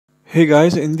Hey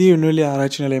guys, இந்திய விண்வெளி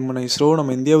ஆராய்ச்சி நிலையமான ISRO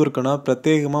நம்ம இந்தியாவிற்கான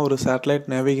பிரத்யேகமாக ஒரு சேட்டலைட்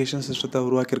நேவிகேஷன் சிஸ்டத்தை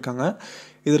உருவாக்கியிருக்காங்க.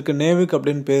 இதற்கு NavIC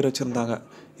அப்படின்னு பேர் வச்சுருந்தாங்க.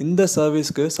 இந்த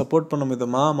சர்வீஸ்க்கு சப்போர்ட் பண்ணும்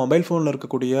விதமாக மொபைல் ஃபோனில்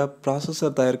இருக்கக்கூடிய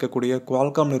ப்ராசஸர் தயாரிக்கக்கூடிய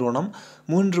Qualcomm நிறுவனம்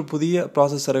 3 புதிய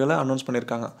ப்ராசஸர்களை அனௌன்ஸ்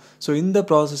பண்ணியிருக்காங்க. ஸோ இந்த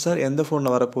ப்ராசஸர் எந்த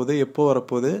ஃபோனில் வரப்போகுது, எப்போ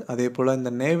வரப்போகுது, அதே போல்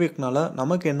இந்த NavICனால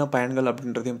நமக்கு என்ன பயன்கள்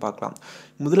அப்படின்றதையும் பார்க்கலாம்.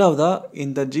 முதலாவதாக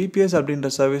இந்த GPS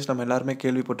அப்படின்ற சர்வீஸ் நம்ம எல்லாருமே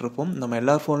கேள்விப்பட்டிருப்போம். நம்ம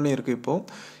எல்லா ஃபோன்லேயும் இருக்குது.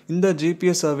 இப்போது இந்த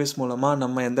GPS சர்வீஸ் மூலமாக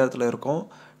நம்ம எந்த இடத்துல இருக்கோம்,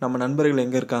 நம்ம நண்பர்கள்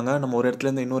எங்கே இருக்காங்க, நம்ம ஒரு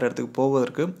இடத்துலேருந்து இன்னொரு இடத்துக்கு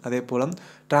போவதற்கு, அதே போல்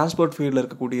டிரான்ஸ்போர்ட் ஃபீல்டில்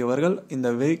இருக்கக்கூடியவர்கள் இந்த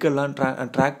வெஹிக்கல்லாம்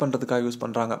ட்ராக் பண்ணுறதுக்காக யூஸ்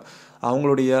பண்ணுறாங்க.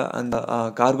 அவங்களுடைய அந்த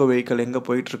கார்கோ வெஹிக்கல் எங்கே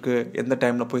போயிட்டுருக்கு, எந்த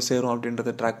டைமில் போய் சேரும்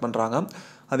அப்படின்றத ட்ராக் பண்ணுறாங்க.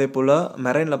 அதே போல்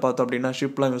மெரைனில் பார்த்தோம் அப்படின்னா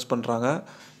ஷிப்லாம் யூஸ் பண்ணுறாங்க.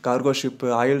 கார்கோ ஷிப்பு,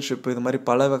 ஆயில் ஷிப்பு, இது மாதிரி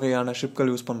பல வகையான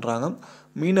ஷிப்கள் யூஸ் பண்ணுறாங்க.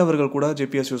 மீனவர்கள் கூட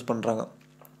GPS யூஸ் பண்ணுறாங்க.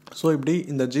 ஸோ இப்படி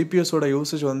இந்த ஜிபிஎஸோட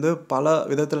யூசேஜ் பல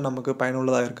விதத்தில் நமக்கு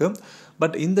பயனுள்ளதாக இருக்குது.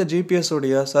 பட் இந்த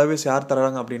ஜிபிஎஸோடைய சர்வீஸ் யார்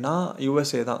தராங்க அப்படின்னா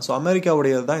USA தான். ஸோ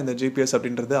அமெரிக்காவுடையது தான் இந்த ஜிபிஎஸ்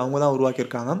அப்படின்றது அவங்க தான்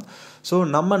உருவாக்கியிருக்காங்க. ஸோ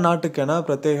நம்ம நாட்டுக்கென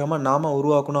பிரத்யேகமாக நாம்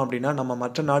உருவாக்கணும் அப்படின்னா நம்ம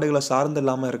மற்ற நாடுகளை சார்ந்து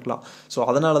இல்லாமல் இருக்கலாம். ஸோ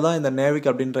அதனால தான் இந்த NavIC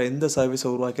அப்படின்ற இந்த சர்வீஸை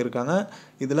உருவாக்கியிருக்காங்க.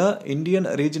 இதில் Indian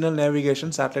regional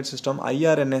navigation satellite system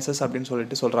IRNSS அப்படின்னு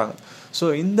சொல்கிறாங்க. ஸோ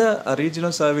இந்த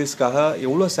ரீஜனல் சர்வீஸ்க்காக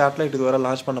எவ்வளோ சேட்டலைட் இதுவரை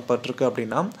லான்ச் பண்ணப்பட்டிருக்கு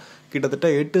அப்படின்னா கிட்டத்தட்ட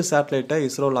 8 சேட்டலைட்டை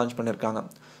ISRO லான்ச் பண்ணியிருக்காங்க.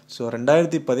 ஸோ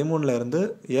 2013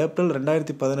 ஏப்ரல்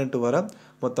 2018 வரை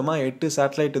மொத்தமாக 8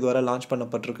 சேட்டலைட் இதுவரை லான்ச்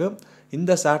பண்ணப்பட்டிருக்கு.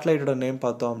 இந்த சேட்டலைட்டோட நேம்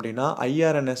பார்த்தோம் அப்படின்னா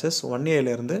IRNSS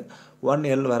 1Aலேருந்து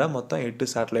 1L வரை மொத்தம் 8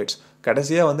 சேட்டலைட்ஸ்.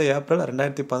 கடைசியாக ஏப்ரல்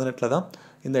 2018 தான்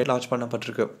இந்த லான்ச்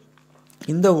பண்ணப்பட்டிருக்கு.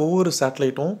 இந்த ஒவ்வொரு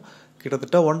சேட்டலைட்டும்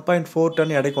கிட்டத்தட்ட 1.4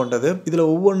 டன் எடை கொண்டது. இதில்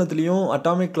ஒவ்வொன்றுத்துலேயும்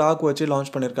அட்டாமிக் கிளாக் வச்சு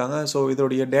லான்ச் பண்ணியிருக்காங்க. ஸோ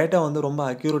இதோடைய டேட்டா ரொம்ப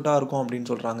அக்யூரேட்டாக இருக்கும் அப்படின்னு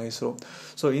சொல்கிறாங்க ISRO.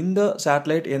 ஸோ இந்த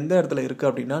சேட்டலைட் எந்த இடத்துல இருக்குது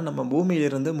அப்படின்னா நம்ம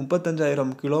பூமியிலிருந்து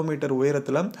 35,000 கிலோமீட்டர்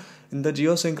உயரத்தில் இந்த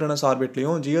GEO Synchronous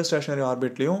ஆர்பிட்லேயும் GEO Stationary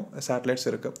ஆர்பிட்லேயும் satellites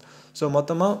இருக்குது. ஸோ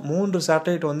மொத்தமாக 3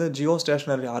 satellite GEO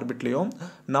Stationary ஆர்பிட்லேயும்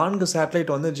 4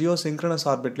 satellite GEO Synchronous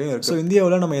ஆர்பிட்லேயும் இருக்குது. ஸோ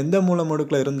இந்தியாவில் நம்ம எந்த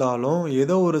மூலமுடுக்கில் இருந்தாலும்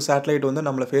ஏதோ ஒரு சேட்டலைட்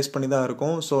நம்மளை ஃபேஸ் பண்ணி தான்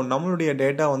இருக்கும். ஸோ நம்மளுடைய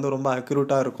டேட்டா ரொம்ப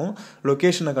அக்யூரேட்டாக இருக்கும்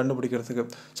லொக்கேஷனை கண்டுபிடிக்கிறதுக்கு.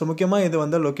 ஸோ முக்கியமாக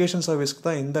இது லொக்கேஷன் சர்வீஸ்க்கு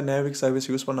தான் இந்த NavIC சர்வீஸ்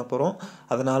யூஸ் பண்ண போகிறோம்.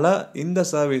 அதனால் இந்த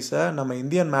சர்வீஸை நம்ம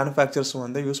இந்தியன் மேனுஃபேக்சர்ஸ்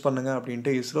யூஸ் பண்ணுங்க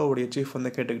அப்படின்ட்டு ISROவுடைய chief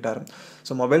கேட்டுக்கிட்டாரு.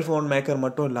 So mobile phone maker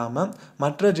மட்டும் இல்லாமல்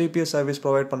மற்ற GPS சர்வீஸ்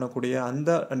ப்ரொவைட் பண்ணக்கூடிய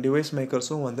அந்த டிவைஸ்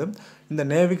மேக்கர்ஸும் இந்த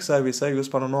NavIC சர்வீஸை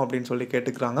யூஸ் பண்ணணும் அப்படின்னு சொல்லி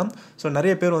கேட்டுக்கிறாங்க. ஸோ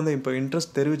நிறைய பேர் இப்போ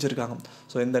இன்ட்ரெஸ்ட் தெரிவிச்சிருக்காங்க.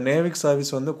 ஸோ இந்த NavIC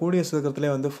சர்வீஸ் கூடிய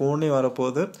சீக்கிரத்திலே ஃபோன்லேயும்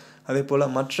வரப்போகுது, அதே போல்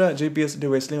மற்ற GPS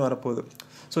டிவைஸ்லேயும் வரப்போகுது.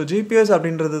 ஸோ GPS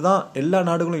அப்படின்றது தான் எல்லா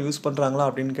நாடுகளும் யூஸ் பண்ணுறாங்களா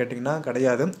அப்படின்னு கேட்டிங்கன்னா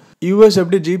கிடையாது. US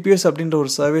எப்படி GPS அப்படின்ற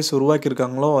ஒரு சர்வீஸ்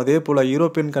உருவாக்கியிருக்காங்களோ அதே போல்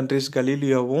யூரோப்பியன் கண்ட்ரிஸ்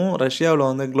கலீலியோவும்,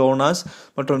 ரஷ்யாவில் GLONASS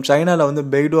மற்றும் சைனாவில்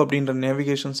பெய்டு அப்படின்ற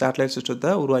நேவிகேஷன் சேட்டலைட்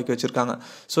சிஸ்டத்தை உருவாக்கி வச்சுருக்காங்க.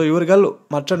 ஸோ இவர்கள்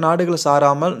மற்ற நாடுகளை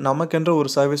சாராமல் நமக்கென்ற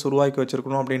ஒரு சர்வீஸ் உருவாக்கி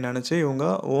வச்சிருக்கணும் அப்படின்னு நினச்சி இவங்க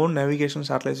ஓன் நேவிகேஷன்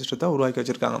சேட்டலைட் சிஸ்டத்தை உருவாக்கி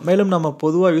வச்சுருக்காங்க. மேலும் நம்ம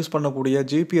பொதுவாக யூஸ் பண்ணக்கூடிய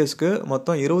GPSக்கு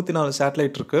மொத்தம் 24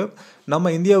 சேட்டலைட் இருக்குது.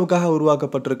 நம்ம இந்தியாவுக்காக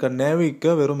உருவாக்கப்பட்டிருக்க NavIC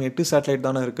வெறும் 8 சேட்டலைட்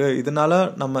தானே இருக்குது. இதனால்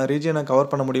நம்ம ரீஜியனை கவர்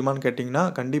பண்ண முடியுமான்னு கேட்டிங்கன்னா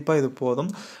கண்டிப்பாக இது போதும்.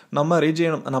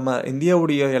 நம்ம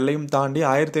இந்தியாவுடைய எல்லையும் தாண்டி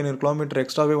 1500 கிலோமீட்டர்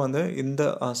எக்ஸ்ட்ராவே இந்த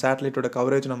சேட்டலைட்டோட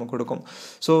கவரேஜ் நமக்கு கொடுக்கும்.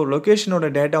 ஸோ லொக்கேஷனோட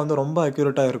டேட்டா ரொம்ப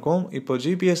அக்யூரேட்டாக இருக்கும். இப்போ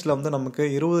GPSல நமக்கு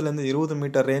 20லேருந்து 20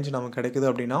 மீட்டர் ரேஞ்ச் நமக்கு கிடைக்குது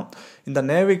அப்படின்னா இந்த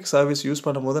NavIC சர்வீஸ் யூஸ்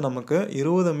பண்ணும்போது நமக்கு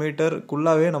 20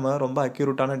 மீட்டருக்குள்ளாவே நம்ம ரொம்ப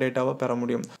அக்யூரேட்டான டேட்டாவை பெற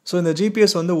முடியும். ஸோ இந்த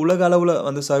GPS உலக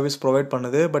அளவில் சர்வீஸ் ப்ரொவைட்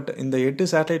பண்ணுது. பட் இந்த 8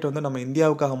 சேட்டலைட் நம்ம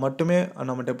இந்தியாவுக்காக மட்டுமே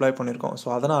நம்ம டெப்ளாய் பண்ணியிருக்கோம். ஸோ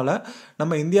அதனால்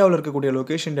நம்ம இந்தியாவில் இருக்கக்கூடிய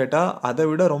லொக்கேஷன் டேட்டா அதை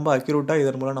விட ரொம்ப அக்யூரேட்டாக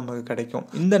இதன் மூலம் நமக்கு கிடைக்கும்.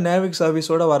 இந்த NavIC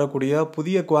சர்வீஸோட வரக்கூடிய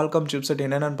புதிய Qualcomm chipset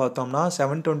என்னென்னு பார்த்தோம்னா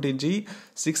 720G,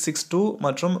 662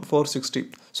 மற்றும் 460.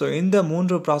 ஸோ இந்த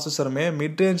 3 ப்ராசஸருமே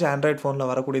மிட்ரேஞ்ச் ஆண்ட்ராய்ட் ஃபோனில்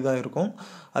வரக்கூடியதாக இருக்கும்.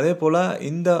 அதே போல்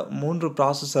இந்த 3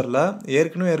 ப்ராசஸரில்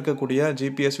ஏற்கனவே இருக்கக்கூடிய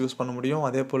GPS யூஸ் பண்ண முடியும்.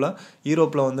 அதே போல்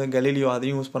யூரோப்பில் கலீலியோ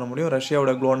அதையும் யூஸ் பண்ண முடியும்.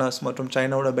 ரஷ்யாவோட GLONASS மற்றும்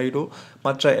சைனாவோட பெய்டு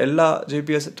மற்ற எல்லா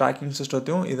GPS ட்ராக்கிங்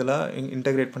சிஸ்டத்தையும் இதில்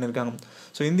இன்டெகிரேட் பண்ணியிருக்காங்க.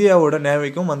 ஸோ இந்தியாவோட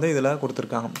NavICம் இதில்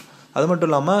கொடுத்துருக்காங்க. அது மட்டும்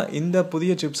இல்லாமல் இந்த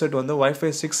புதிய chipset Wi-Fi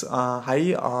 6 high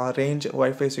range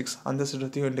Wi-Fi 6 அந்த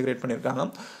சிஸ்டத்தையும் இன்டெகிரேட் பண்ணியிருக்காங்க.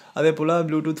 அதே போல்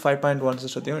Bluetooth 5.1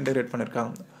 சிஸ்டத்தையும் இன்டெகிரேட்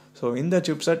பண்ணியிருக்காங்க. ஸோ இந்த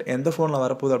சிப்செட் எந்த ஃபோனில்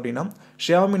வரப்போகுது அப்படின்னா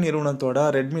XIAOMI நிறுவனத்தோட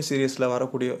ரெட்மி சீரீஸில்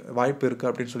வரக்கூடிய வாய்ப்பு இருக்குது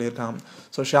அப்படின்னு சொல்லியிருக்காங்க.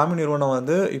 ஸோ XIAOMI நிறுவனம்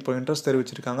இப்போ இன்ட்ரெஸ்ட்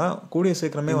தெரிவிச்சிருக்காங்க. கூடிய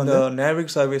சீக்கிரமே NavIC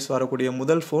சர்வீஸ் வரக்கூடிய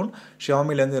முதல் ஃபோன்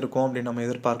XIAOMIலேருந்து இருக்கும் அப்படின்னு நம்ம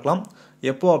எதிர்பார்க்கலாம்.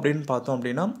 எப்போ அப்படின்னு பார்த்தோம்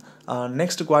அப்படின்னா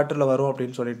நெக்ஸ்ட் குவார்ட்டரில் வரும்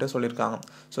அப்படின்னு சொல்லியிருக்காங்க.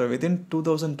 ஸோ வித்தின்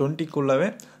 2020க்குள்ளவே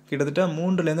கிட்டத்தட்ட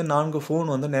 3லேருந்து 4 ஃபோன்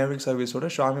NavIC சர்வீஸோட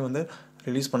XIAOMI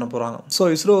ரிலீஸ் பண்ண போகிறாங்க. ஸோ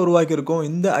இஸ்ரோ உருவாக்கியிருக்கும்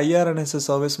இந்த IRNSS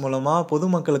சர்வீஸ் மூலமாக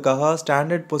பொதுமக்களுக்காக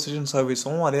ஸ்டாண்டர்ட் பொசிஷன்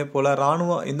சர்வீஸும் அதே போல்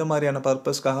ராணுவம் இந்த மாதிரியான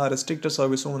பர்பஸ்க்காக ரெஸ்ட்ரிக்டட்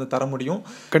சர்வீஸும் வந்து தர முடியும்.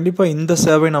 கண்டிப்பாக இந்த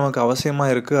சேவை நமக்கு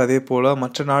அவசியமாக இருக்குது. அதே போல்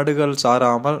மற்ற நாடுகள்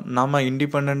சாராமல் நம்ம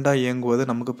இண்டிபெண்ட்டாக இயங்குவது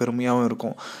நமக்கு பெருமையாகவும்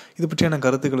இருக்கும். இது பற்றியான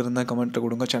கருத்துக்கள் இருந்தால் கமெண்ட்டில்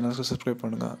கொடுங்க. சேனலுக்கு சப்ஸ்கிரைப்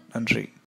பண்ணுங்கள். நன்றி.